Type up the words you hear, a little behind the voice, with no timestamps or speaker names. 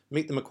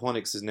Meet the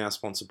meQuanics is now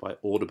sponsored by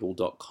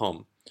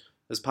Audible.com.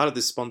 As part of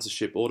this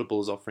sponsorship, Audible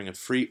is offering a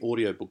free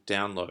audiobook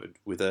download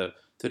with a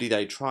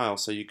 30-day trial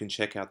so you can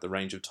check out the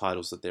range of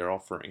titles that they're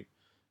offering.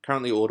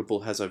 Currently, Audible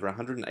has over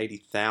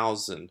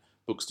 180,000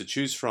 books to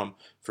choose from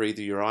for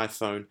either your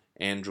iPhone,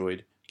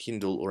 Android,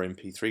 Kindle, or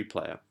MP3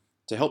 player.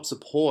 To help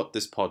support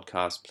this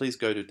podcast, please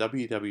go to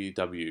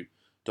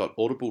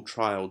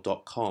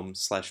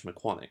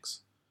www.audibletrial.com/meQuanics.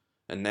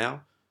 And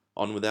now,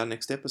 on with our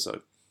next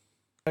episode.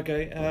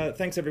 Okay,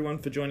 thanks everyone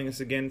for joining us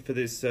again for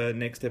this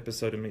next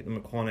episode of Meet the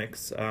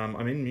meQuanics.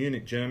 I'm in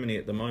Munich, Germany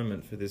at the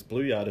moment for this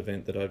Blueyard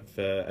event that I've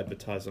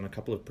advertised on a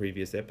couple of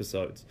previous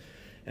episodes.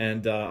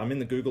 And I'm in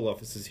the Google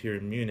offices here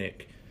in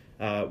Munich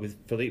with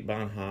Philipp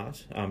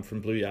Banhardt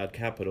from Blueyard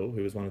Capital,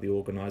 who was one of the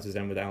organisers,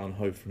 and with Alan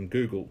Hove from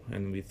Google.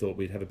 And we thought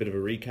we'd have a bit of a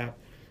recap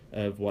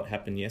of what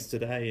happened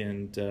yesterday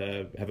and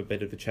have a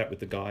bit of a chat with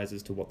the guys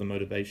as to what the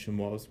motivation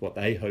was, what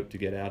they hoped to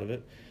get out of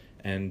it,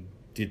 and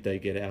did they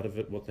get out of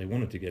it what they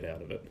wanted to get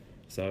out of it.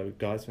 So,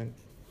 guys,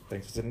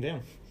 thanks for sitting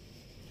down.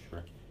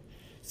 Sure.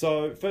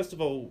 So, first of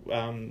all,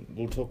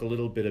 we'll talk a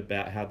little bit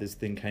about how this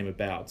thing came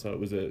about. So, it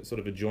was a sort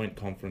of a joint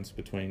conference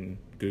between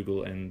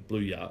Google and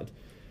Blueyard.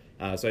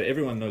 So,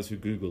 everyone knows who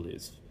Google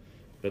is,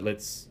 but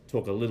let's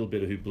talk a little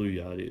bit of who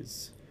Blueyard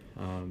is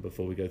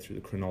before we go through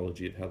the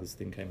chronology of how this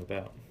thing came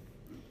about.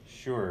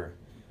 Sure.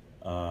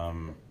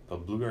 Well,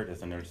 Blueyard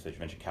is an early-stage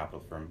venture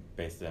capital firm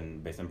based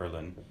in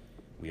Berlin.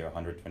 We are a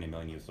 $120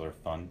 million US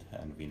fund,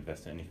 and we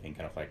invest in anything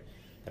kind of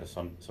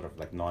some sort of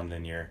like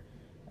non-linear,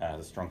 has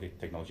a strong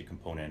technology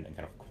component, and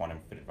kind of quantum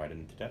fitted right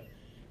into that.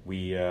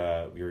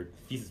 We're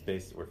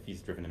thesis-based or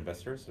thesis-driven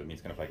investors, so it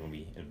means kind of like when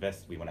we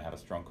invest, we want to have a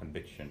strong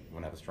conviction, we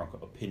want to have a strong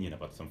opinion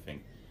about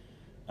something,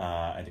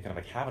 and to kind of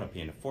like have an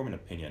opinion, to form an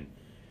opinion.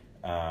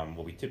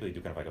 What we typically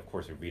do, kind of like, of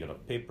course, we read a lot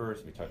of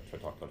papers, we try to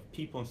talk to a lot of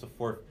people and so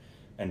forth,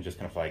 and just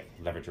kind of like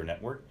leverage our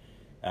network.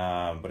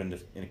 But in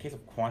the case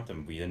of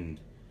quantum, we didn't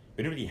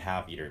really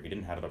have either. We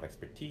didn't have a lot of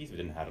expertise. We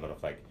didn't have a lot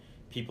of like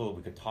people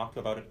we could talk to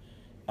about it,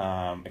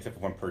 except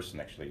for one person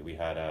actually. We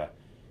had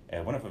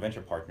one of our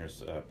venture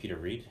partners, Peter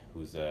Reed,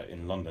 who's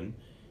in London.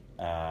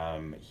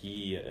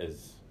 He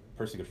is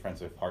personally good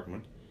friends with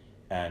Hartmut,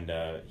 and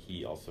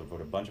he also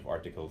wrote a bunch of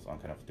articles on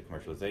kind of the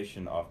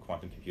commercialization of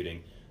quantum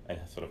computing,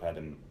 and sort of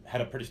had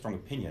a pretty strong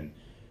opinion.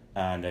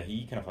 And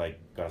he kind of like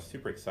got us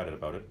super excited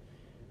about it,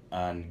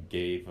 and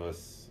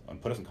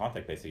put us in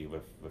contact basically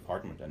with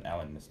Hartmut and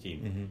Alan and his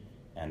team. Mm-hmm.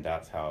 And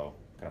that's how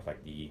kind of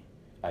like the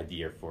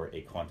idea for a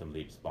quantum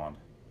leap spawned.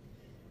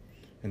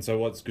 And so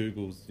what's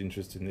Google's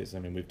interest in this? I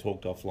mean, we've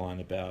talked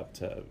offline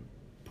about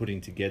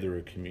putting together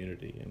a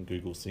community, and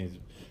Google seems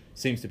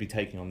to be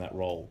taking on that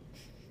role.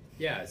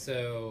 Yeah,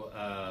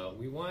 so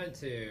we wanted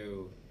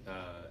to...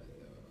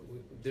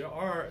 there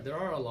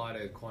are a lot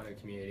of quantum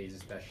communities,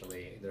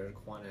 especially. There are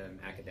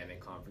quantum academic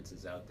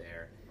conferences out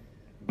there.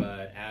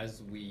 But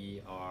as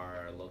we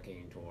are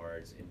looking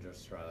towards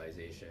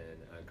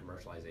industrialization and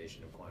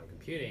commercialization of quantum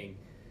computing,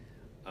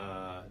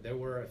 there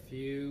were a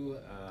few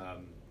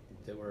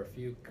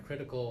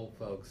critical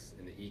folks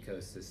in the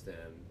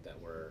ecosystem that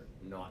were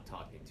not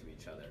talking to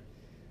each other,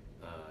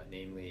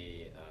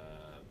 namely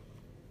a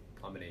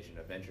combination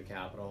of venture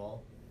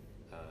capital,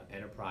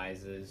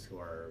 enterprises who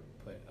are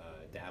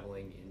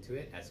dabbling into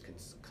it as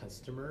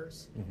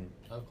customers Mm-hmm.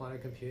 of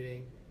quantum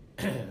computing,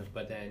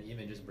 but then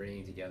even just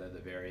bringing together the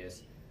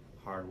various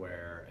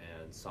hardware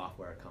and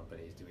software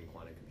companies doing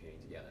quantum computing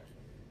together.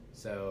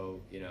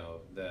 So,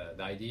 the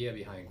idea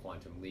behind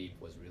Quantum Leap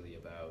was really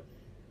about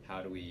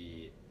how do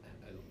we,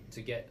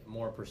 to get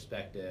more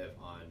perspective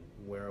on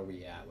where are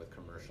we at with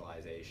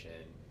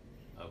commercialization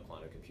of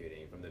quantum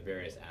computing from the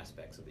various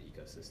aspects of the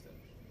ecosystem.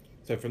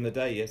 So from the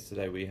day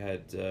yesterday, we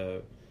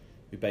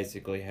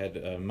basically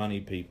had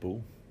money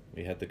people,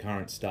 we had the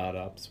current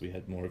startups, we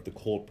had more of the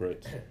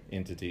corporate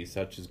entities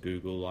such as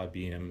Google,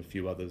 IBM, a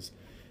few others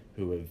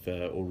who have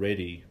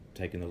already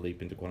taken the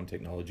leap into quantum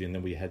technology, and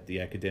then we had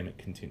the academic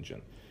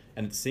contingent.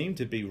 And it seemed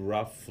to be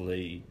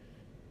roughly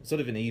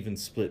sort of an even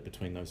split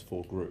between those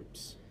four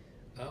groups.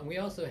 We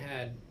also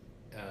had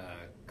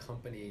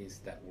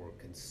companies that were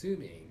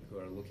consuming, who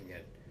are looking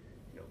at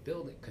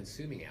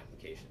consuming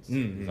applications,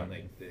 Mm-hmm.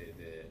 like the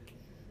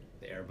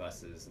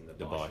Airbuses and the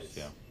Bosch, Bosches.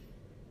 yeah.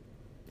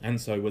 And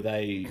so were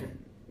they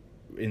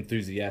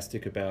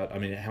enthusiastic about, I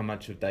mean, how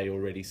much have they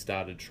already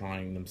started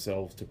trying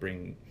themselves to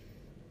bring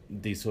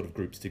these sort of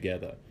groups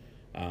together?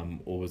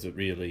 Or was it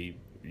really,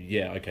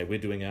 okay, we're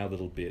doing our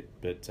little bit,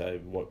 but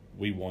what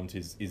we want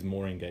is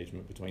more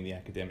engagement between the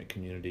academic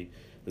community,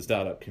 the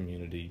startup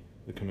community,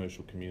 the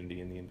commercial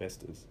community, and the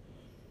investors?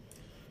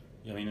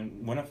 Yeah, I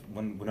mean, one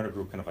other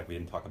group kind of like we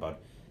didn't talk about,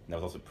 and that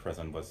was also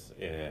present, was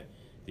the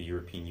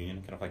European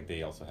Union. Kind of like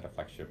they also had a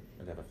flagship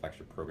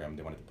program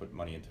they wanted to put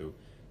money into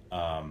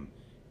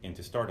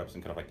startups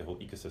and kind of like the whole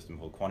ecosystem,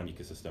 whole quantum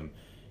ecosystem.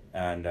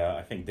 And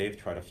I think they've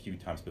tried a few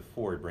times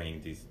before bringing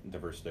these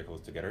diverse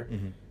stakeholders together,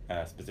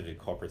 specifically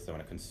corporates that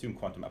want to consume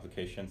quantum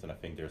applications. And I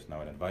think there's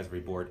now an advisory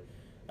board.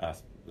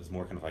 There's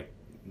more kind of like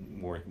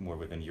more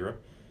within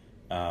Europe,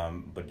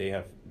 but they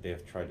have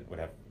tried what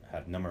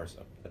had numerous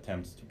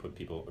attempts to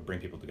bring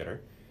people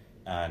together,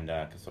 and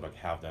sort of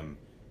have them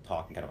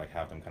talk and kind of like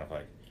have them kind of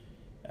like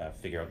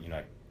figure out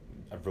like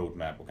a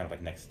roadmap or kind of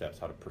like next steps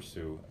how to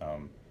pursue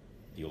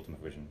the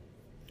ultimate vision.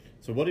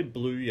 So what did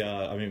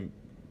Blueyard? I mean,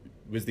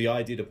 was the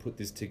idea to put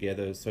this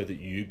together so that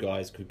you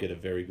guys could get a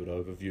very good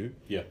overview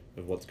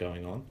of what's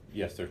going on?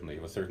 Yes, certainly.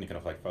 It was certainly kind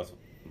of like for us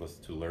was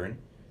to learn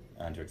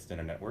and to extend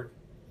our network,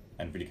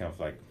 and really kind of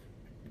like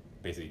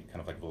basically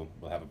kind of like we'll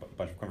have a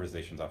bunch of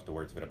conversations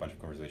afterwards, with a bunch of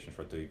conversations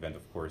for the event,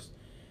 of course,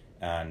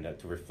 and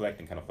to reflect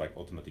and kind of like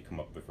ultimately come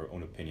up with our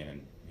own opinion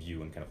and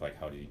view and kind of like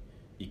how the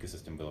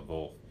ecosystem will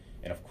evolve.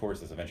 And of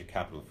course, as a venture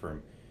capital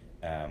firm,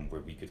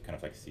 where we could kind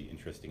of like see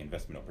interesting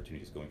investment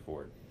opportunities going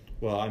forward.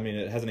 Well, I mean,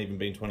 it hasn't even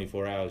been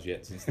 24 hours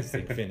yet since this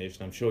thing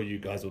finished. I'm sure you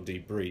guys will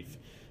debrief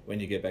when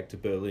you get back to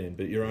Berlin,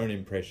 but your own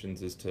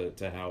impressions as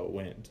to how it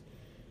went,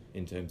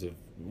 in terms of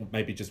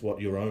maybe just what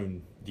your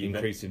own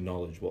increase in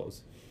knowledge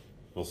was.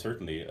 Well,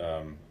 certainly,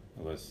 it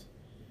was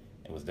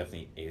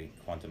definitely a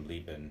quantum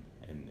leap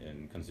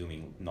in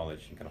consuming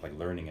knowledge and kind of like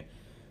learning it.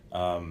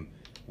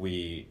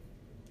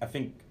 I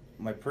think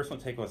my personal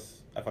take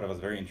was, I thought it was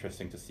very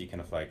interesting to see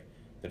kind of like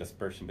the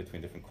dispersion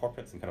between different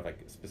corporates and kind of like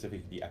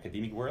specifically the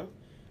academic world,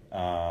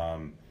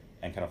 and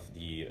kind of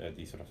the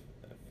sort of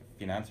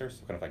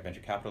financiers, kind of like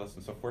venture capitalists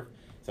and so forth.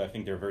 So I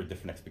think there are very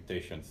different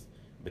expectations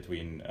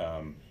between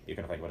kind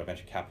of like what a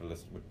venture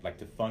capitalist would like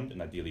to fund,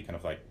 and ideally kind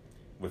of like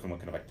within one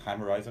kind of like time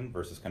horizon,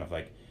 versus kind of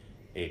like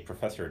a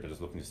professor that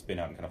is looking to spin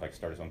out and kind of like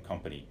start his own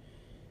company.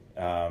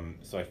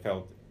 So I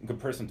felt, in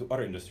comparison to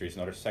other industries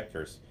and other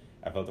sectors,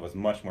 I felt there was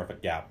much more of a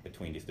gap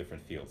between these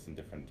different fields and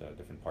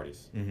different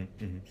parties.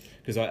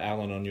 Because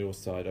Alan, on your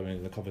side, I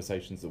mean, the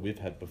conversations that we've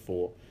had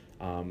before,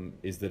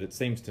 is that it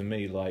seems to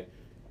me like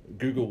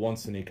Google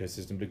wants an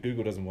ecosystem, but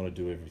Google doesn't want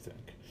to do everything.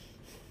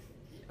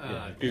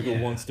 Google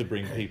wants to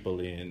bring people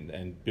in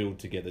and build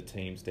together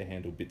teams to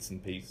handle bits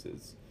and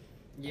pieces.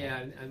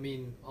 Yeah, I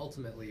mean,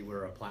 ultimately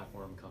we're a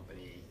platform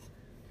company,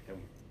 and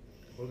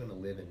we're going to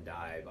live and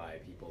die by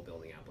people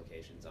building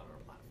applications on our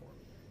platform.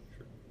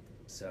 Sure.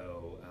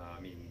 So,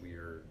 I mean,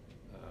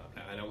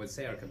 and I would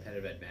say our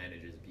competitive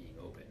advantage is being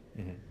open.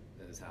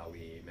 That is how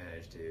we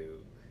managed to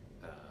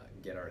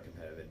get our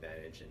competitive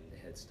advantage and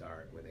head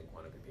start within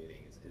quantum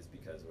computing, is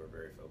because we're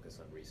very focused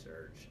on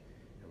research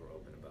and we're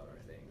open about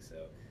our things.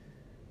 So,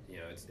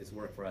 it's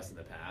worked for us in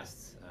the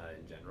past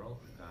in general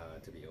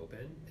to be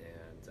open,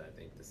 and I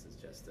think this is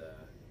just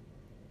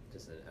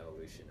an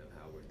evolution of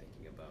how we're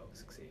thinking about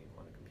succeeding in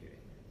quantum computing.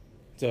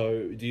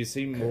 So do you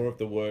see more of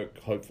the work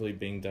hopefully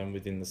being done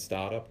within the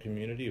startup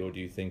community, or do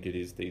you think it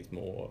is these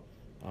more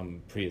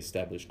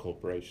pre-established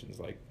corporations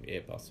like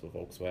Airbus or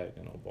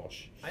Volkswagen or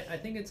Bosch? I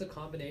think it's a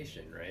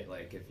combination, right?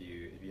 Like if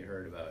you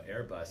heard about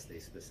Airbus,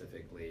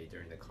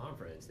 during the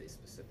conference, they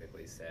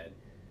specifically said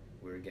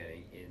we're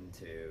getting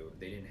into,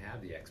 they didn't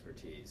have the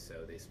expertise,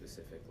 so they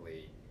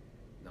specifically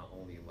not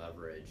only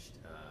leveraged,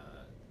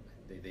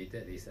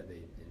 they said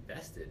they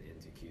invested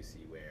into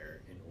QCware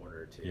in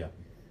order to,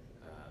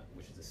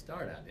 which is a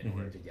startup, in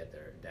order to get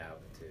their DAO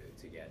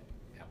to get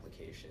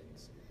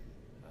applications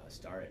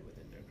started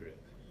within their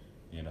group.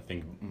 Yeah, and I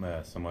think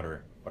some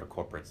other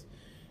corporates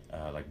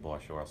like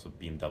Bosch or also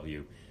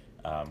BMW,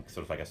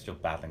 sort of like are still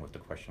battling with the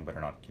question whether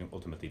or not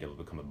ultimately they will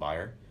become a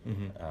buyer.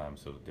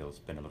 So they'll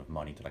spend a lot of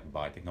money to like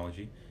buy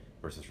technology,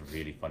 versus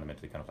really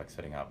fundamentally kind of like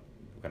setting up,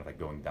 kind of like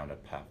going down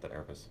that path that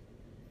Airbus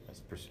is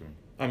pursuing.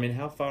 I mean,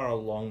 how far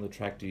along the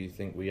track do you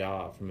think we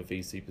are from a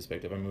VC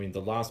perspective? I mean,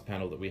 the last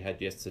panel that we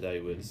had yesterday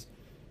was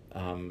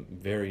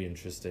very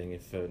interesting,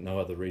 if for no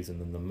other reason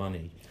than the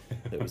money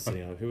that was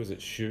sitting on. Who was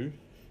it? Shu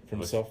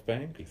from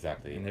SoftBank?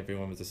 Exactly. And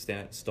everyone was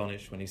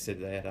astonished when he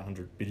said they had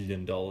 $100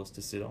 billion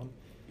to sit on.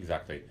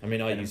 Exactly. I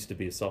mean, I used to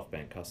be a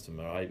SoftBank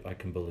customer. I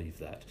can believe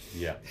that.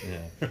 Yeah.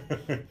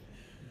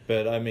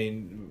 But I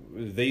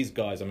mean, these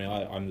guys, I mean,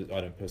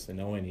 I don't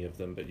personally know any of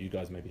them, but you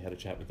guys maybe had a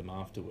chat with them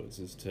afterwards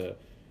as to,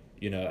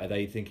 are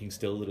they thinking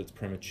still that it's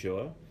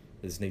premature?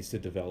 This needs to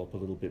develop a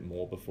little bit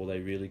more before they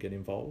really get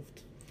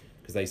involved?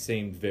 Because they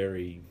seemed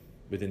very,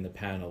 within the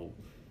panel,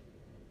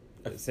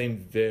 it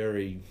seemed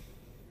very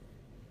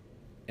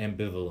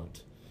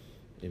ambivalent,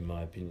 in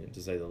my opinion,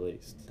 to say the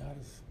least.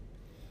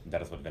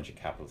 That is what venture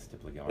capitalists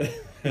typically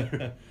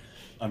are.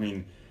 I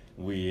mean,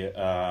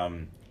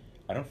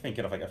 I don't think,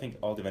 I think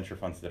all the venture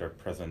funds that are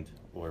present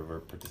or were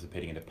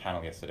participating in the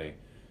panel yesterday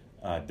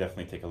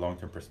definitely take a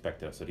long-term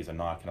perspective. So these are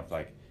not kind of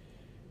like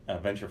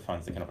venture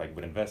funds that kind of like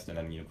would invest and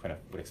then kind of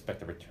would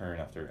expect a return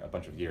after a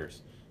bunch of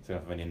years. So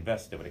when they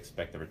invest, they would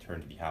expect the return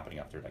to be happening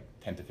after like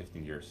 10 to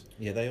 15 years.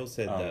 Yeah, they all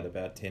said that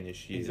about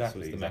 10-ish years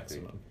was the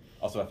maximum.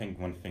 Also, I think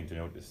one thing to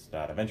note is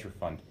that a venture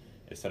fund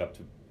is set up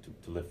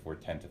to live for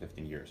 10 to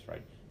 15 years,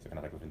 right? So kind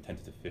of like within 10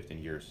 to 15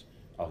 years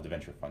of the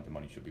venture fund, the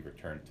money should be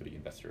returned to the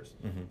investors.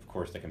 Of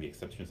course, there can be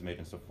exceptions made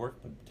and so forth,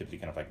 but typically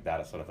kind of like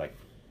that is sort of like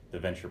the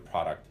venture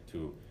product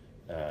to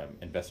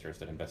investors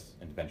that invest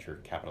in the venture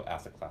capital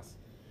asset class.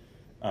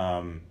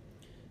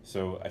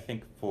 So I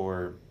think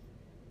for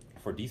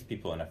these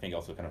people, and I think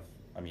also kind of,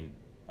 I mean,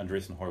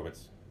 Andreessen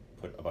Horowitz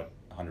put about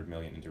 100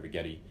 million into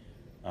Rigetti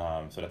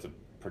So that's a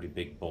pretty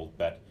big, bold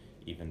bet,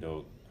 even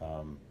though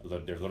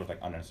there's a lot of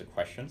like unanswered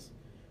questions.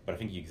 But I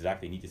think you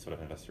exactly need these sort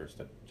of investors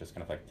that just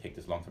kind of like take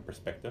this long-term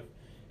perspective,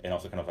 and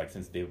also kind of like,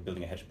 since they're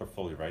building a hedge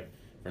portfolio, right?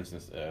 For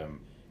instance,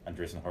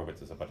 Andreessen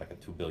Horowitz is about like a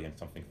 2 billion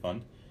something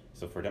fund.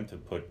 So for them to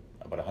put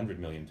about 100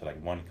 million to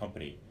like one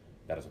company,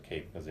 that is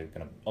okay, because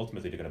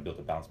ultimately they're gonna build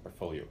a balanced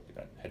portfolio. They're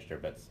gonna hedge their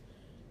bets.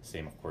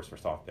 Same, of course, for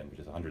SoftBank, which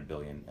is 100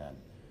 billion, and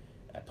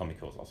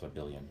Atomico is also a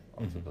billion,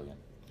 almost a billion.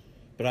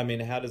 But I mean,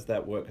 how does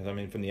that work? Because I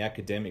mean, from the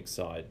academic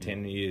side,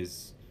 10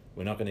 years,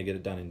 we're not going to get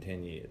it done in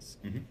 10 years,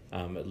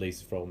 at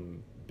least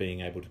from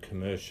being able to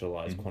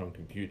commercialize quantum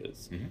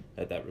computers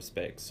at that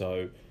respect.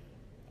 So,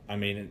 I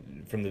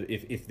mean, from the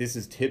if this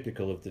is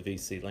typical of the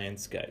VC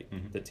landscape,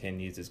 the 10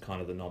 years is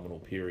kind of the nominal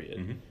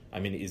period. I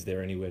mean, is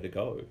there anywhere to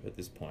go at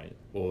this point?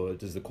 Or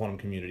does the quantum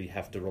community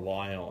have to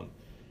rely on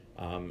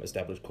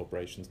established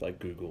corporations like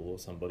Google or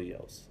somebody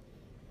else?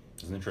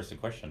 It's an interesting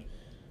question.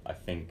 I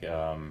think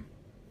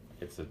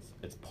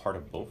it's part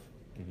of both,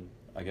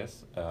 I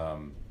guess.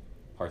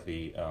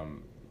 Partly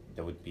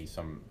there would be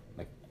some,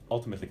 like,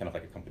 ultimately kind of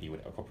like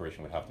a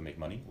corporation would have to make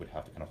money, would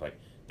have to kind of like,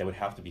 there would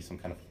have to be some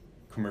kind of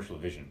commercial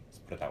vision, let's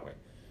put it that way.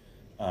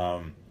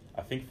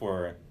 I think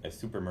for a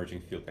super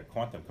emerging field like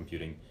quantum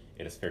computing,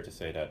 it is fair to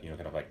say that,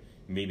 kind of like,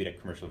 maybe that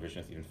commercial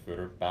vision is even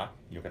further back,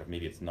 kind of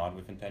maybe it's not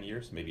within 10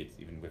 years, maybe it's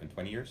even within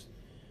 20 years.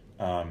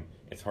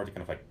 It's hard to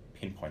kind of like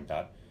pinpoint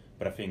that,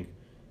 but I think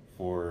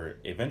for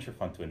a venture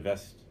fund to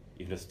invest,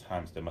 in these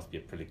times, there must be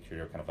a pretty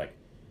clear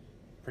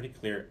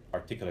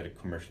articulated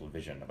commercial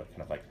vision about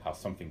kind of like how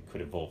something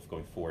could evolve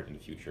going forward in the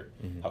future,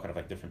 how kind of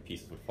like different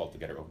pieces would fall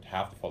together or would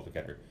have to fall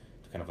together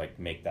to kind of like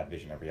make that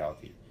vision a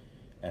reality.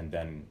 And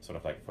then sort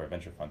of like for a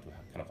venture fund to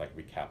kind of like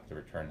recap the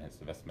return on its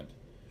investment.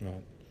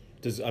 Right.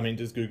 Does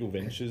Google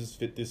Ventures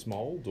fit this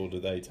mold, or do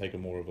they take a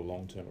more of a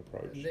long-term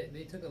approach?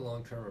 They took a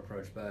long-term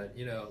approach, but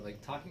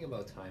like talking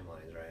about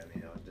timelines, right? I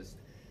mean,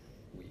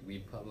 we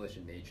publish a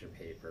Nature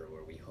paper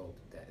where we hope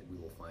that we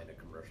will find a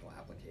commercial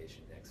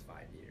application next 5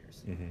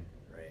 years,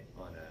 right?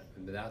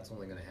 But that's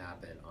only going to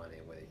happen on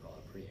what they call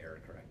a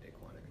pre-error corrected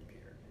quantum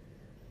computer.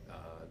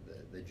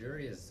 The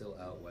jury is still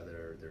out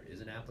whether there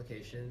is an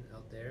application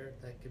out there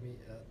that could be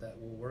that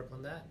will work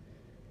on that,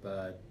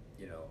 but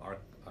our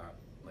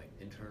like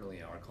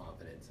internally our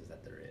confidence is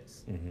that there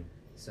is.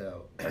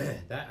 So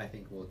that I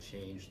think will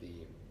change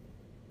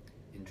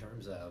in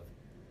terms of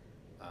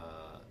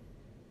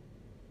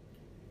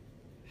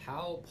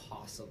how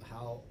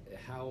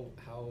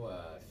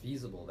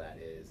feasible that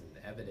is, and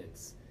the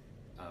evidence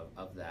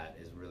of that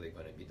is really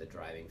going to be the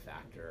driving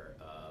factor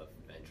of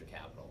venture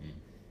capital,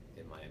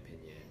 in my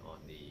opinion, on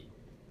the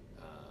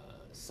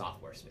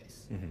software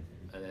space.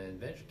 And then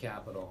venture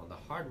capital on the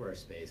hardware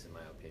space, in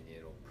my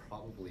opinion, will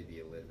probably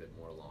be a little bit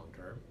more long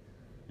term.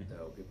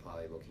 So we're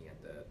probably looking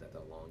at the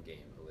long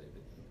game a little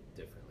bit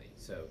differently.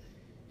 So,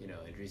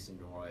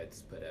 Andreessen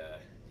Horowitz put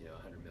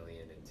 $100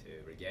 million into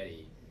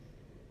Rigetti.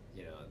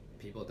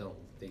 People don't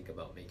think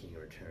about making a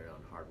return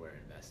on hardware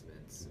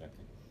investments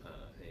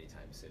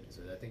anytime soon.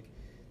 So I think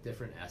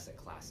different asset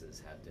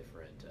classes have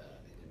different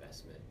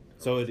investment.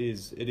 So it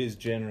is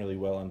generally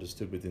well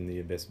understood within the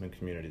investment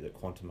community that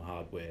quantum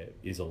hardware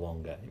is a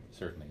long game.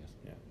 Certainly, yes.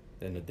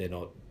 Yeah, and they're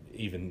not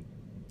even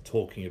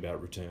talking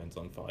about returns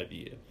on 5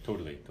 year.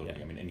 Totally. Yeah.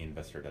 I mean, any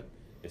investor that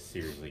is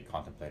seriously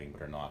contemplating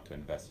whether or not to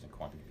invest in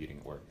quantum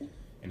computing or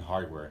in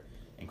hardware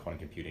in quantum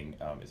computing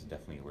is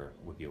definitely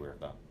would be aware of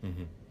that.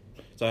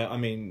 So, I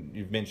mean,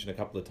 you've mentioned a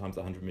couple of times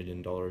the $100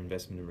 million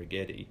investment in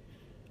Rigetti.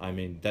 I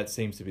mean, that's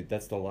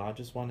the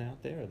largest one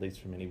out there, at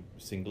least from any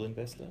single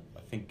investor?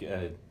 I think,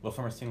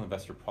 from a single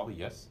investor, probably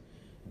yes.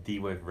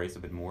 D-Wave raised a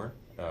bit more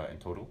in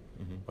total,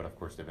 but of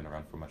course they've been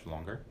around for much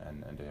longer,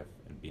 and they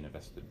have been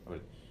invested, or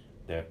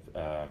they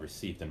have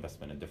received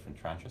investment in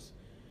different tranches.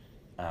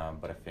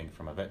 But I think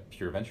from a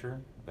pure venture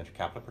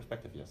capital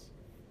perspective, yes.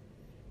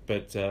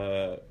 But,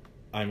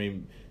 I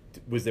mean,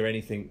 was there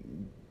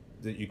anything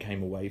that you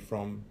came away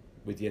from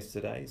with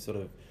yesterday? Sort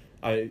of,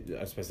 I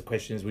suppose the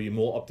question is, were you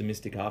more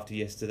optimistic after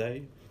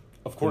yesterday?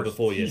 Of course.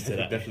 Before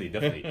yesterday?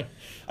 Definitely.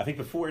 I think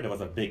before there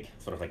was a big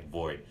sort of like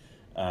void.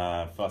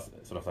 For us,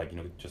 sort of like,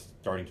 just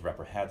starting to wrap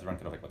our heads around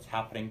kind of like what's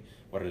happening,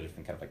 what are the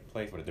different kind of like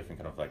plays, what are the different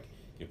kind of like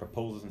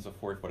proposals and so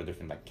forth, what are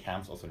different like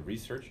camps also in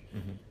research,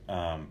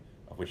 of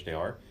which they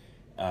are.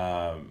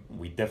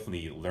 We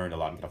definitely learned a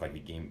lot and kind of like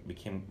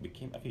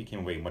became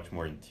away much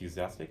more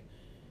enthusiastic,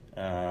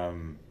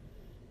 and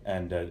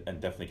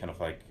definitely kind of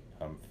like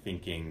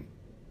thinking,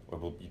 or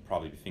we'll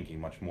probably be thinking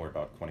much more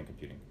about quantum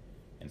computing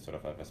in sort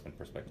of an investment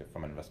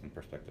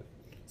perspective.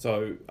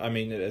 So, I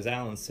mean, as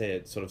Alan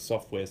said, sort of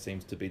software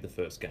seems to be the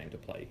first game to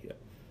play here,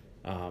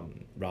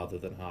 rather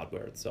than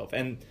hardware itself.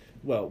 And,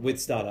 well, with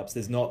startups,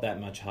 there's not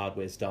that much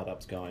hardware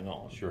startups going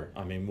on. Sure.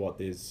 I mean,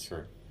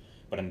 Sure.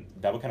 But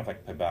that would kind of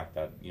like play back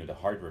that, the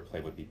hardware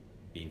play would be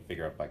being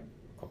figured out by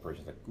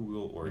corporations like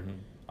Google or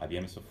IBM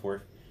and so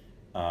forth,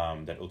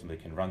 that ultimately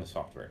can run the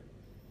software.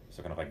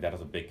 So kind of like that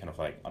is a big kind of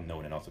like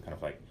unknown, and also kind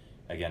of like,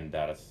 again,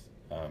 that is,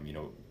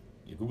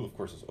 Google of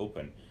course is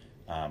open,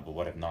 but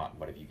what if not?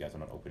 What if you guys are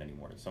not open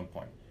anymore at some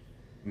point?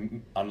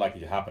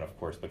 unlikely to happen, of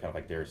course, but kind of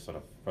like there's sort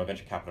of, from a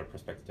venture capital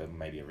perspective, there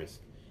may be a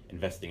risk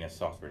investing in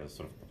software that's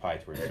sort of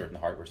proprietary to certain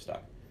hardware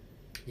stack.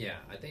 Yeah,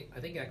 I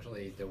think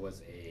actually there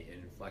was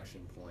an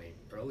inflection point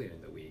earlier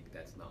in the week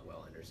that's not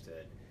well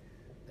understood,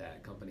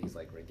 that companies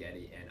like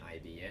Rigetti and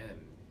IBM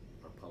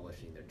are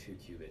publishing their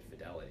 2-qubit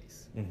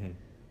fidelities.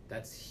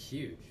 That's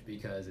huge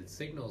because it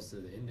signals to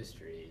the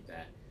industry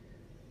that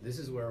this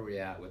is where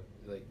we're at with,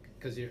 like,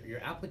 because your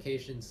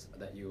applications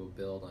that you will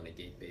build on a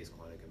gate-based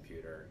quantum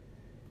computer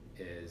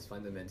is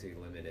fundamentally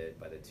limited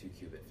by the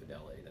 2-qubit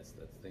fidelity. That's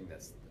the thing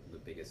that's the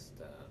biggest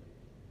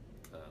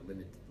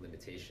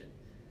limitation.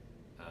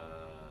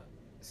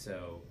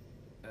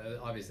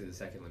 Obviously the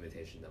second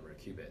limitation, number of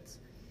qubits,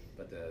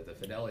 but the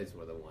fidelities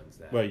were the ones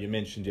that... Well, you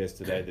mentioned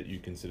yesterday that you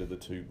consider the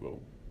two, well,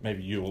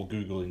 maybe you or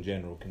Google in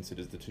general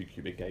considers the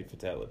 2-qubit gate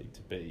fidelity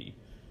to be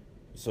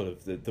sort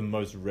of the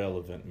most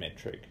relevant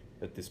metric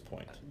at this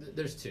point.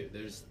 There's two.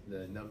 There's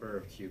the number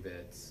of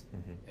qubits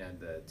and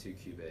the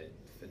 2-qubit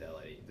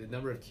fidelity. The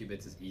number of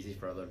qubits is easy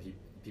for other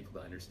people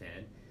to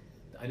understand.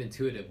 The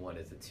unintuitive one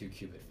is the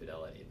 2-qubit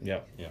fidelity.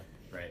 Yeah.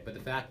 Right, but the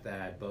fact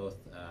that both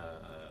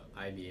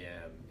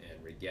IBM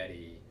and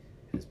Rigetti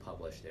has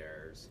published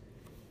theirs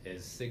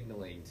is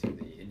signaling to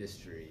the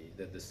industry,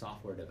 the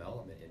software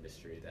development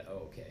industry, that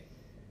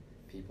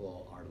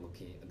people are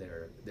looking,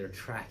 they're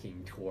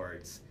tracking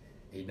towards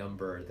a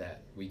number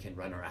that we can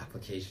run our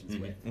applications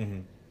with,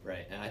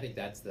 right? And I think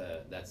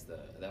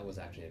that was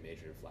actually a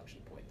major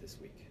inflection point this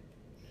week.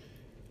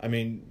 I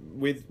mean,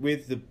 with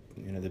the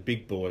the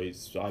big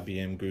boys,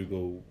 IBM,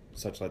 Google,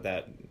 such like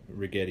that,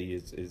 Rigetti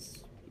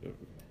is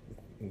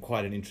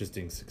quite an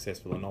interesting,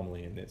 successful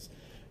anomaly in this.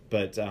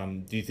 But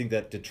do you think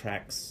that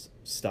detracts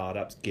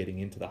startups getting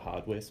into the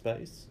hardware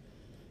space?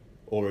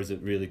 Or is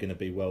it really going to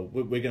be, well,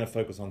 we're going to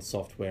focus on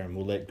software and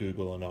we'll let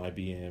Google and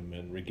IBM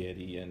and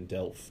Rigetti and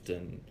Delft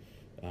and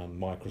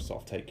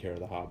Microsoft take care of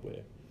the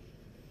hardware?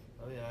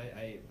 I mean,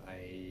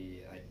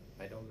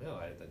 I don't know.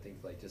 I think,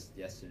 like, just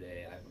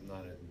yesterday, I'm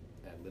not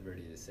at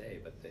liberty to say,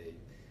 but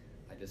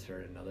I just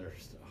heard another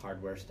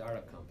hardware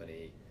startup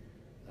company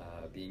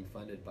being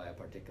funded by a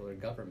particular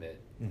government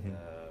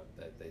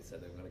that they said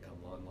they're going to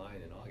come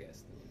online in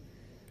August. And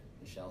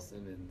Michelle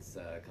Simmons'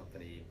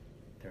 company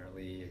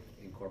apparently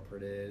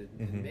incorporated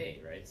in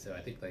May, right? So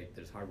I think, like,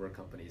 there's hardware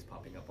companies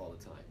popping up all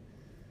the time.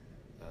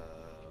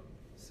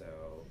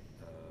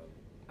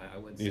 I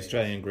wouldn't say... The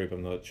Australian group,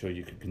 I'm not sure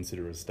you could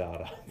consider a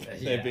startup. Yeah,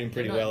 They've been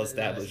pretty well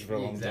established for a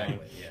long time.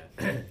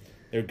 Yeah.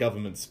 They're a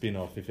government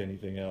spin-off, if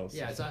anything else.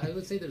 Yeah, so I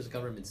would say there's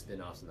government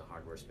spin-offs in the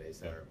hardware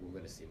space. We're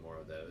going to see more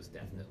of those,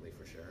 definitely,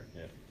 for sure.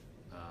 Yeah.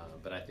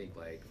 But I think,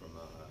 like, from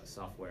the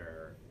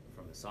software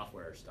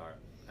start,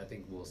 I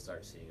think we'll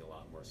start seeing a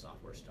lot more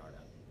software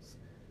startups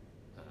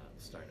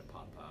starting to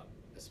pop up,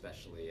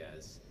 especially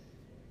as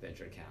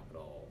venture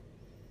capital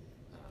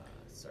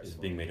starts... Is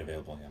being made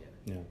available,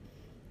 Yeah.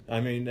 I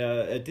mean,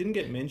 it didn't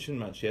get mentioned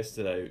much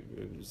yesterday.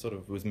 It sort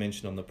of was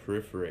mentioned on the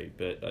periphery,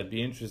 but I'd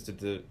be interested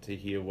to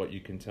hear what you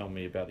can tell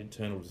me about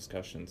internal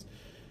discussions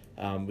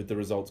with the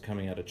results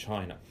coming out of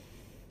China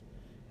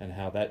and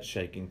how that's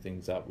shaking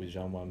things up with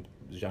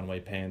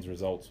Zhanwei Pan's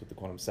results with the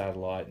quantum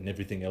satellite and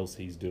everything else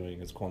he's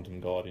doing as quantum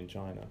god in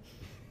China.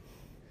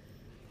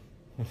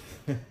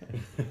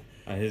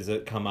 Has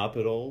it come up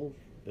at all?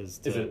 Is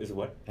it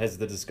what? Has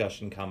the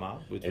discussion come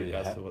up with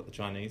regards to what the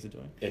Chinese are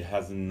doing? It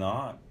has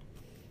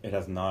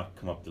not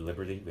come up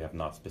deliberately. We have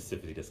not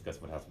specifically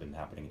discussed what has been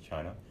happening in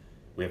China.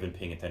 We have been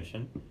paying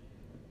attention,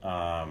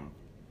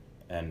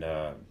 and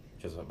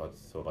just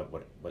about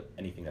what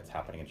anything that's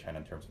happening in China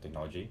in terms of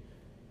technology.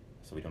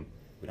 So we don't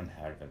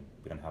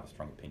have a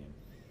strong opinion.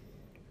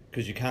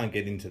 Because you can't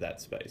get into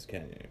that space,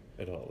 can you?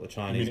 At all? The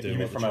Chinese do.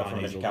 Even from a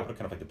venture capital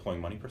kind of like deploying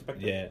money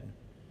perspective. Yeah.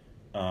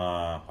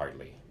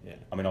 Hardly. Yeah.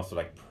 I mean, also,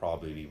 like,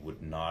 probably we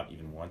would not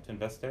even want to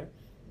invest there,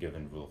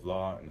 given rule of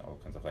law and all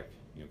kinds of, like,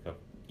 kind of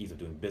ease of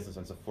doing business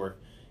and so forth.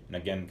 And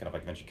again, kind of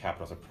like venture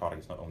capital as a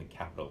product is not only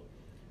capital.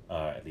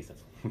 At least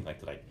that's what we like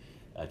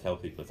to tell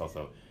people. It's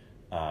also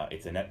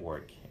it's a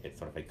network. It's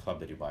sort of a club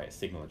that you buy, a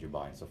signal that you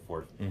buy, and so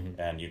forth.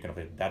 And you kind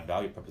of that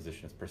value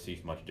proposition is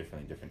perceived much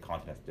differently in different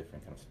continents,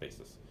 different kind of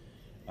spaces.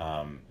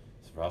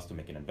 So for us to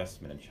make an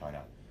investment in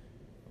China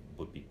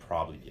would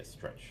probably be a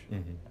stretch.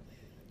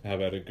 How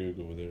about at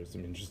Google? There were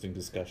some interesting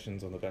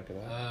discussions on the back of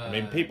that. I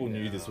mean, people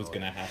knew this was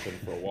going to happen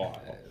for a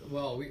while.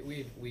 Well,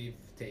 we've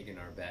taken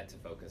our bet to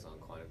focus on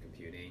quantum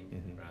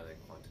computing rather than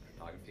quantum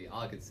cryptography.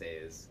 All I could say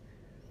is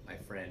my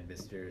friend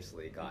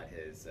mysteriously got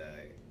his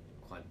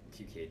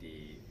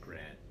QKD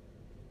grant.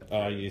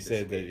 Oh, you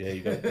said that? Yeah,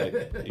 you got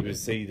that. He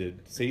was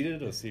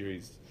seeded or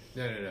series?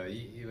 No.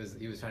 He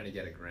was trying to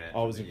get a grant.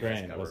 Oh, it was a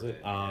grant, was it?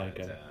 Oh,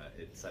 okay.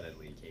 It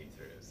suddenly came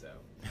through, so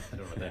I don't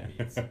know what that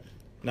means.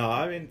 No,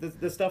 I mean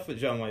the stuff that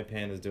Zhanwei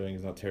Pan is doing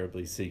is not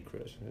terribly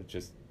secret. It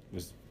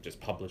was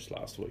just published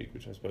last week,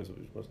 which I suppose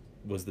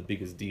was the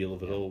biggest deal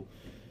of it all.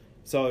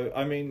 So,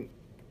 I mean,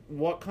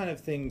 what kind of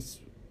things?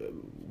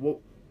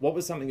 What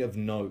was something of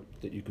note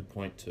that you could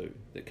point to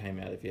that came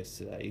out of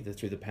yesterday, either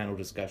through the panel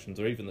discussions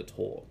or even the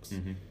talks,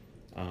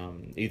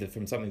 either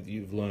from something that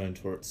you've learned,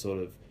 or it's sort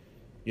of,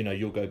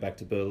 you'll go back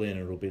to Berlin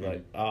and it'll be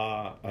like,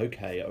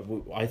 okay,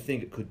 I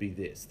think it could be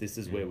this. This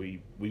is where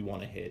we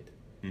want to head.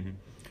 Mm-hmm.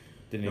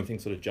 Did anything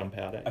sort of jump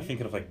out at you? I think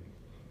kind of like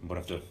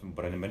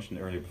what I mentioned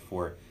earlier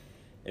before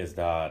is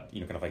that,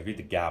 kind of like read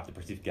the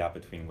perceived gap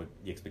between what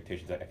the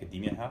expectations that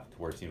academia have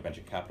towards,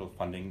 venture capital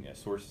funding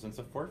sources and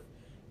so forth,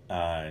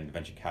 and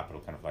venture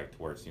capital kind of like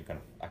towards, kind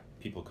of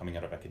people coming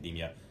out of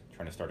academia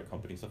trying to start a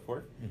company and so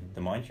forth. Mm-hmm.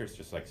 The mind share is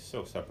just like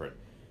so separate,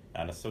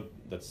 and it's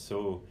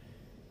so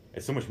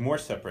much more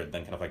separate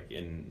than kind of like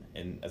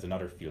in as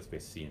another fields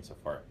we've seen so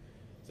far.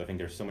 So I think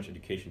there's so much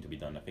education to be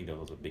done. I think that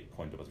was a big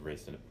point that was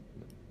raised in,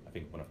 I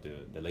think, one of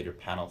the later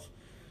panels.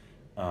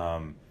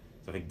 So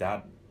I think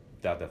that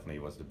definitely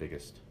was the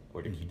biggest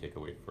or the key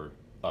takeaway for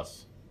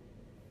us.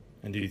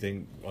 And do you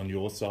think on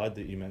your side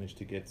that you managed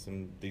to get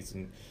some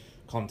decent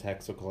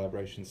contacts or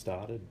collaboration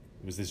started?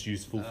 Was this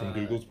useful from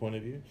Google's point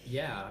of view?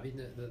 Yeah, I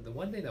mean, the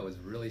one thing that was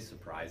really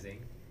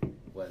surprising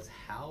was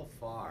how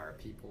far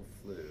people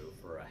flew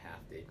for a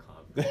half-day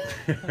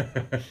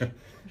conference.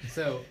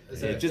 so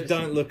just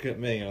don't look at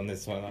me on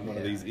this one. I'm one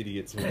of these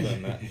idiots who've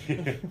done that.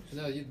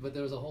 No, but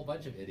there was a whole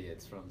bunch of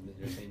idiots from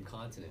your same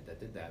continent that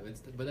did that.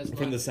 But that's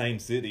from the same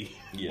city.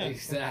 Yeah,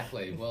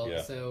 exactly. Well,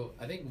 yeah. So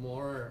I think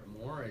more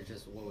is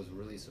just what was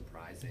really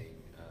surprising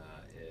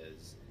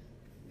is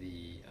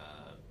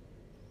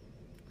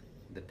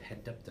the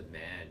pent-up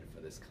demand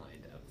for this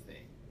kind of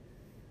thing.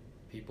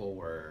 People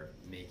were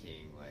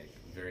making like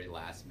very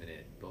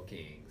last-minute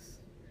bookings.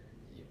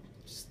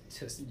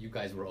 You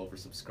guys were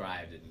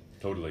oversubscribed and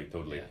totally.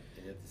 Yeah,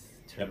 and it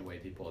turned away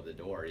people at the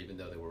door, even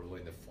though they were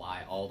willing to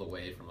fly all the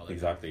way from other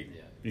Exactly.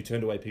 countries. Yeah. You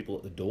turned away people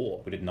at the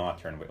door. We did not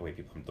turn away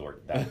people from the door.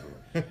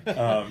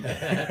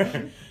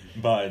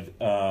 But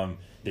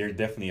there are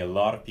definitely a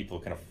lot of people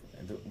kind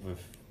of.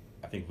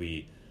 I think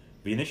we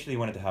initially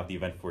wanted to have the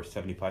event for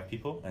 75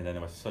 people, and then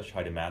there was such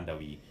high demand that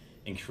we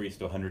increased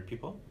to 100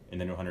 people,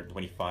 and then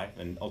 125,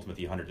 and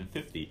ultimately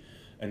 150.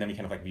 And then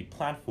we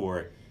planned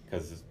for,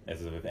 because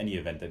as with any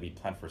event, that we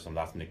planned for some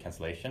last minute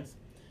cancellations,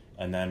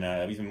 and then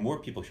even more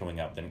people showing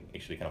up than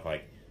actually than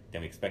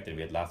we expected.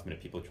 We had last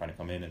minute people trying to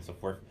come in and so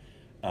forth.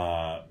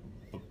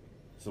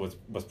 So it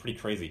was pretty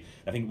crazy.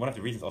 I think one of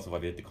the reasons also why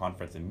we did the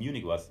conference in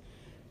Munich was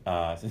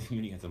since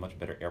Munich has a much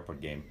better airport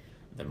game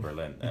than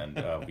Berlin,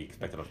 and we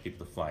expected a lot of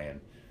people to fly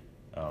in,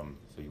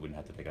 so you wouldn't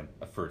have to take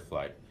a third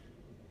flight.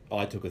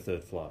 I took a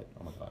third flight.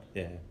 Oh my god.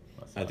 Yeah.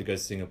 I had to go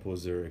Singapore,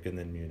 Zurich, and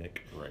then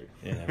Munich. Right.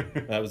 Yeah.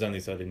 That was only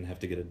so I didn't have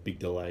to get a big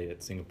delay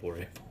at Singapore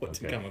airport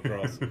to Okay. come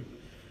across.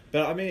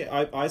 But I mean,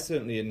 I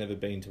certainly had never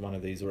been to one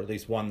of these, or at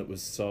least one that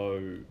was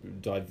so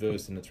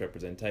diverse in its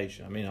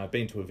representation. I mean, I've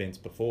been to events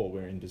before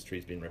where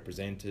industry's been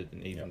represented,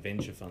 and even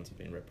venture funds have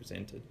been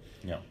represented.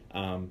 Yeah.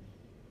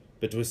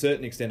 But to a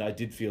certain extent, I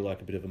did feel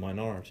like a bit of a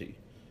minority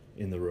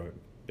in the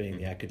room, being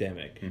the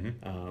academic.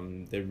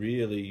 Mm-hmm. They're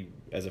really,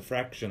 as a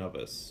fraction of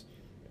us,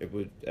 it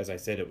would, as I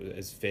said, it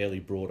was fairly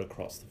broad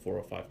across the 4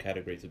 or 5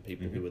 categories of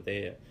people who were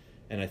there.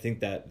 And I think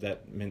that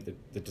meant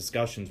that the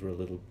discussions were a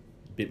little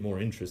bit more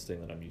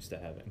interesting than I'm used to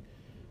having.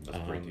 That's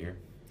great to hear.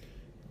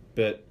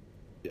 But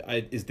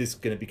is this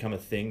going to become a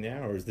thing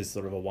now, or is this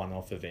sort of a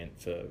one-off event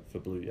for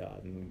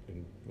Blueyard,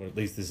 and or at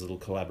least this little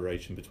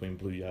collaboration between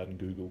Blueyard and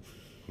Google?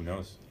 Who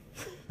knows?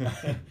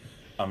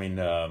 I mean,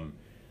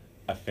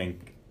 I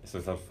think so.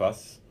 It's for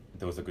us,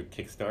 there was a good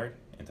kickstart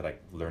into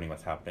learning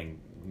what's happening,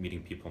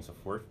 meeting people and so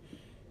forth.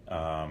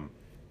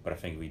 But I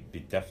think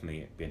we'd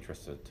definitely be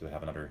interested to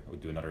have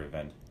do another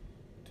event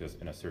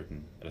at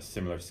a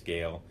similar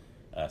scale,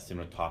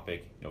 similar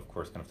topic. Of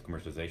course, kind of the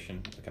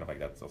commercialization. So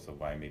that's also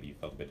why maybe you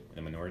felt a bit in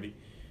a minority.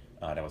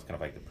 That was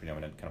kind of the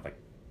predominant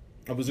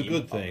It was a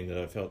good thing that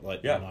I felt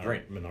like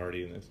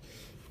minority in this.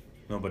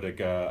 No, but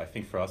I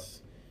think for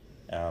us,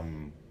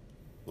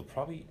 we'll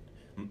probably,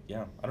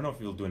 I don't know if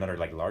we'll do another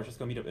larger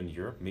scale meetup in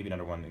Europe. Maybe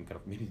another one, and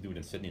maybe do it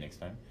in Sydney next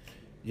time.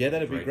 Yeah,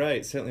 that'd be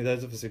great. Certainly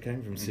those of us who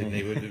came from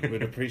Sydney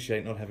would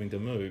appreciate not having to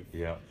move.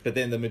 Yeah. But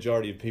then the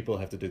majority of people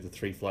have to do the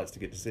 3 flights to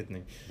get to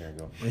Sydney. There you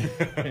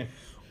go.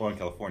 Or in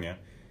California,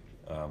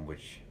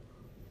 which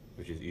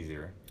is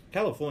easier.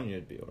 California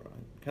would be all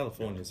right.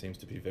 California seems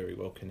to be very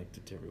well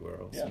connected to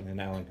everywhere else, and then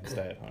Alan can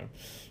stay at home.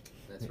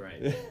 That's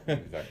right.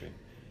 Exactly.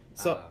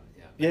 So,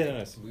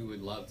 we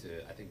would love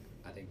to. I think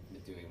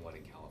doing one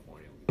in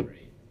California would be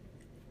great.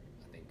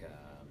 I think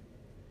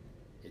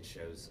it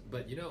shows.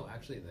 But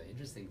actually, the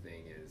interesting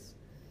thing is,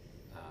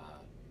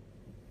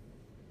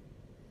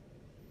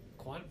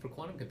 for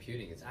quantum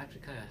computing, it's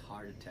actually kind of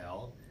hard to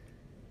tell.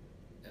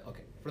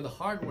 Okay, for the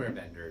hardware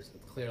vendors,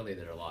 clearly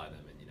there are a lot of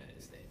them in the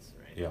United States,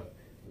 right? Yeah. But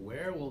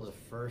where will the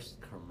first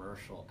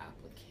commercial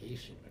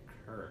application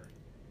occur?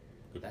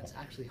 That's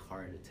actually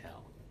hard to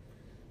tell,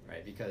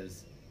 right?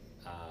 Because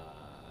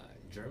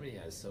Germany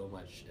has so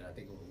much, and I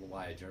think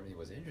why Germany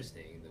was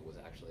interesting, there was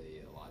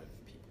actually a lot of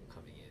people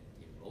coming in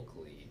even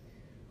locally,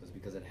 was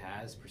because it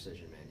has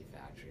precision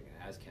manufacturing, it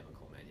has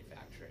chemical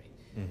manufacturing,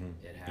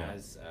 it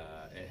has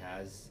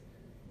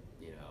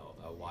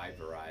a wide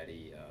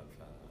variety of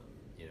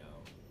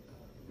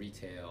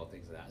retail,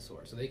 things of that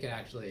sort. So they can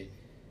actually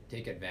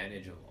take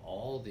advantage of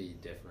all the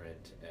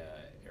different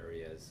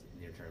areas,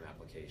 near-term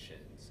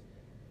applications,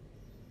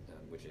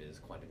 which is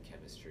quantum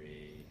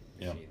chemistry,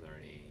 machine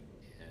learning,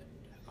 and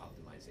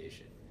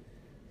optimization.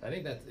 So I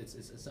think that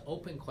it's an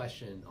open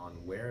question on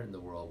where in the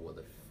world will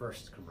the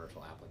first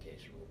commercial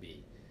application will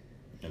be.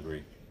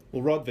 Agree.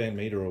 Well, Rod Van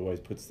Meter always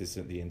puts this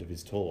at the end of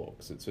his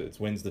talks. It's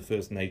when's the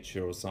first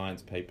Nature or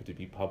Science paper to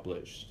be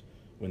published,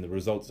 when the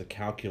results are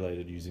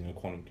calculated using a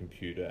quantum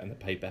computer and the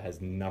paper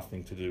has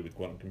nothing to do with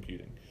quantum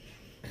computing,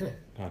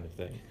 kind of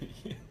thing.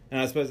 And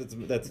I suppose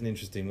that's an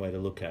interesting way to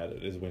look at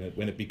it, is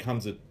when it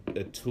becomes a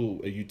tool,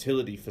 a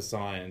utility for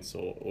science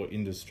or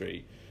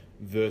industry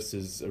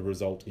versus a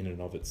result in and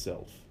of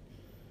itself,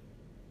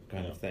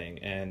 kind of thing.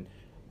 And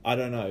I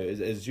don't know,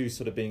 as you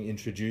sort of being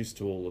introduced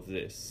to all of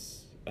this,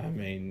 I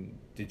mean,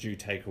 did you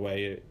take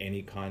away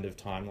any kind of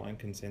timeline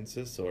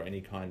consensus or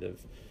any kind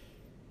of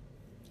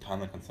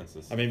timeline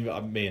consensus? I mean,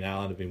 me and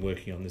Alan have been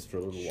working on this for a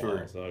little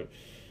while, so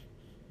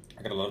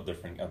I got a lot of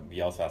different.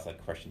 We also asked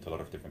that question to a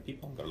lot of different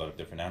people. Got a lot of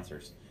different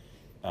answers.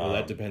 Well,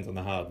 that depends on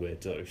the hardware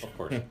too. Of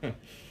course.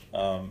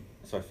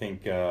 So I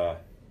think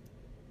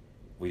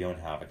we don't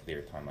have a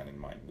clear timeline in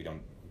mind. We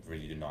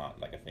do not.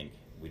 Like, I think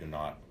we do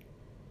not.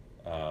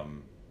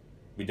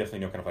 We definitely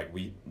know kind of like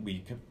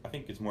I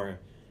think it's more.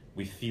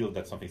 We feel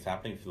that something's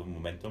happening. We feel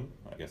momentum.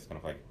 I guess kind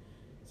of like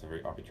it's a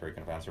very arbitrary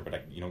kind of answer, but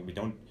like, you know, we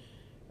don't.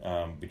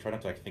 We try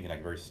not to like think in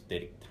like very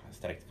static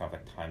kind of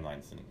like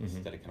timelines and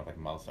static kind of like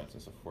milestones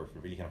and so forth.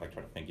 We really kind of like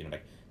try to think, you know,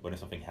 like when is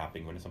something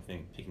happening, when is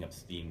something picking up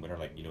steam, when are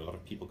like, you know, a lot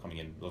of people coming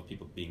in, a lot of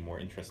people being more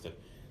interested,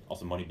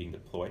 also money being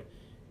deployed,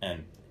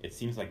 and it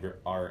seems like we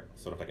are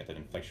sort of like at an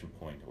inflection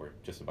point or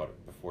just about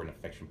before an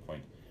inflection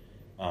point.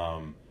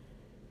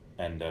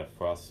 And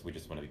for us, we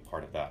just want to be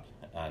part of that,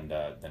 and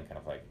then kind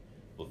of like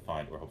we'll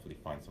find or hopefully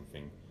find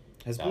something.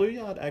 Has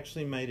Blueyard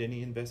actually made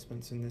any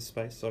investments in this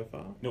space so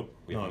far? No,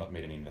 we have not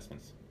made any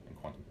investments in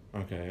quantum.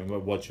 Okay, and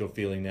what's your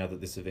feeling now that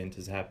this event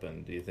has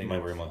happened? Do you think it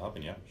might very well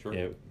happen? Yeah, sure.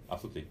 Yeah,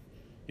 absolutely.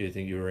 Do you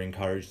think you were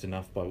encouraged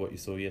enough by what you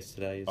saw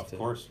yesterday? Of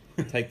course.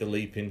 Take the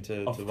leap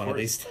into one of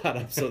these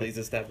startups or these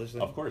established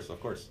things? Of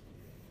course.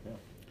 Yeah.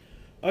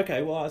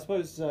 Okay, well, I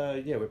suppose,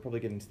 we're probably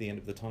getting to the end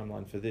of the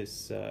timeline for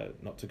this,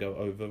 not to go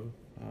over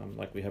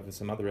like we have with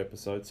some other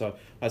episodes. So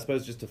I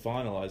suppose just to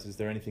finalise, is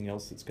there anything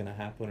else that's going to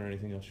happen or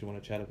anything else you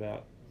want to chat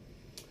about?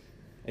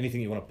 Anything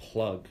you want to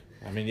plug?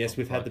 I mean, yes,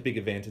 we've had the big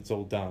event, it's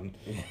all done.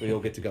 We all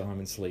get to go home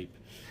and sleep.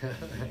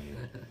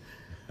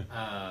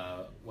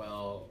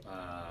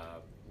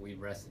 We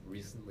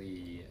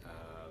recently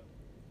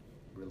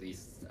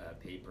released a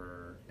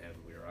paper, and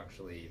we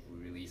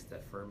released the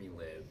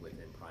FermiLib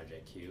within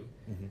Project Q,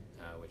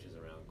 which is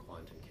around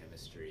quantum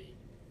chemistry.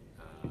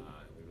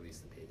 We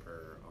released the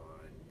paper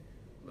on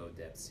low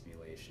depth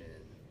simulation,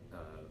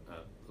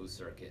 low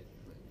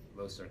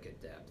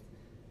circuit depth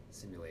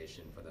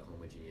simulation for the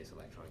homogeneous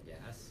electron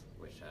gas,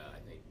 which I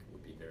think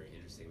would be very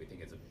interesting. We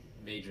think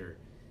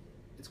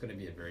it's going to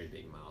be a very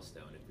big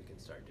milestone if we can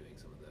start doing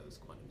some of those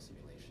quantum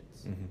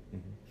simulations.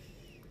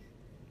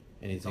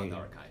 It's on the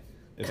archive.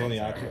 It's on the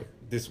archive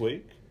this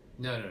week?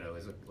 No, it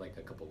was like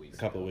a couple weeks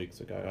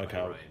ago. Okay.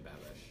 Ryan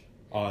Babish.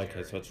 Oh,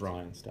 okay, so it's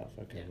Ryan stuff.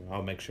 Okay, yeah. Well,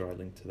 I'll make sure I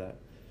link to that.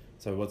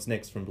 So what's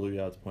next from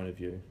Blueyard's point of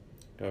view?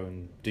 Go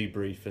and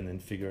debrief and then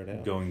figure it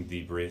out?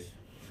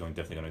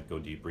 Definitely going to go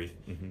debrief.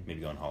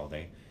 Maybe go on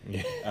holiday.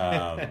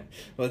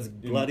 Well, it's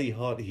bloody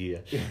hot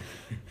here. You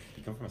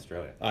come from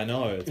Australia. I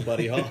know, it's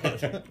bloody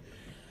hot.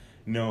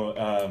 No,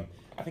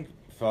 I think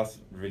for us,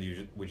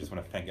 really, we just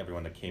want to thank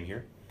everyone that came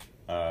here.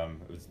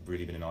 It's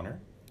really been an honor.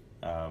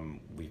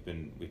 We've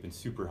been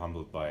super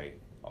humbled by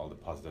all the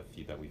positive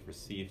feedback we've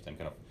received, and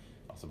kind of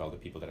also by all the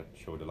people that have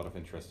showed a lot of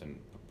interest in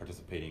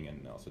participating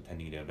and also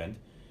attending the event.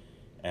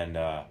 And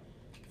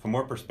from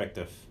our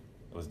perspective,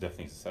 it was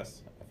definitely a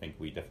success. I think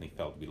we definitely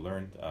felt we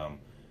learned.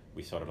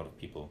 We saw a lot of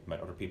people,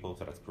 met other people,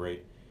 so that's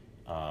great.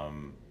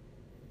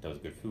 There was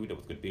good food, there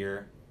was good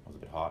beer. It was a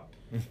bit hot,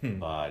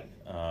 but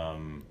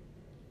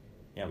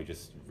we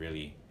just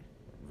really,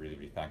 really,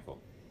 really thankful.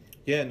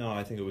 Yeah, no,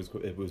 I think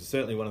it was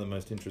certainly one of the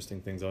most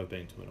interesting things I've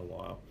been to in a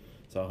while.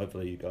 So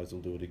hopefully you guys will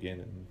do it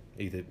again,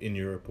 either in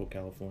Europe or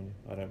California.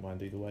 I don't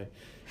mind either way.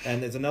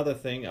 And there's another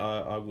thing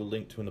I will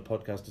link to in the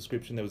podcast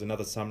description. There was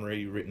another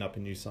summary written up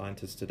in New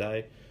Scientist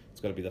today. It's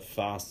got to be the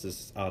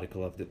fastest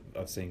article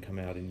I've seen come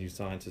out in New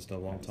Scientist in a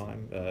long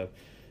time.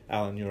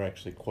 Alan, you're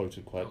actually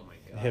quoted quite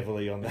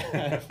heavily on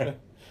that.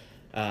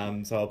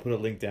 So I'll put a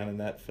link down in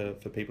that for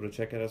people to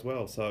check out as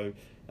well. So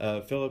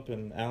Philip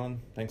and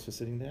Alan, thanks for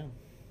sitting down.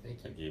 Thank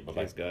you. Thank you. Bye-bye.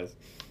 Thanks, guys.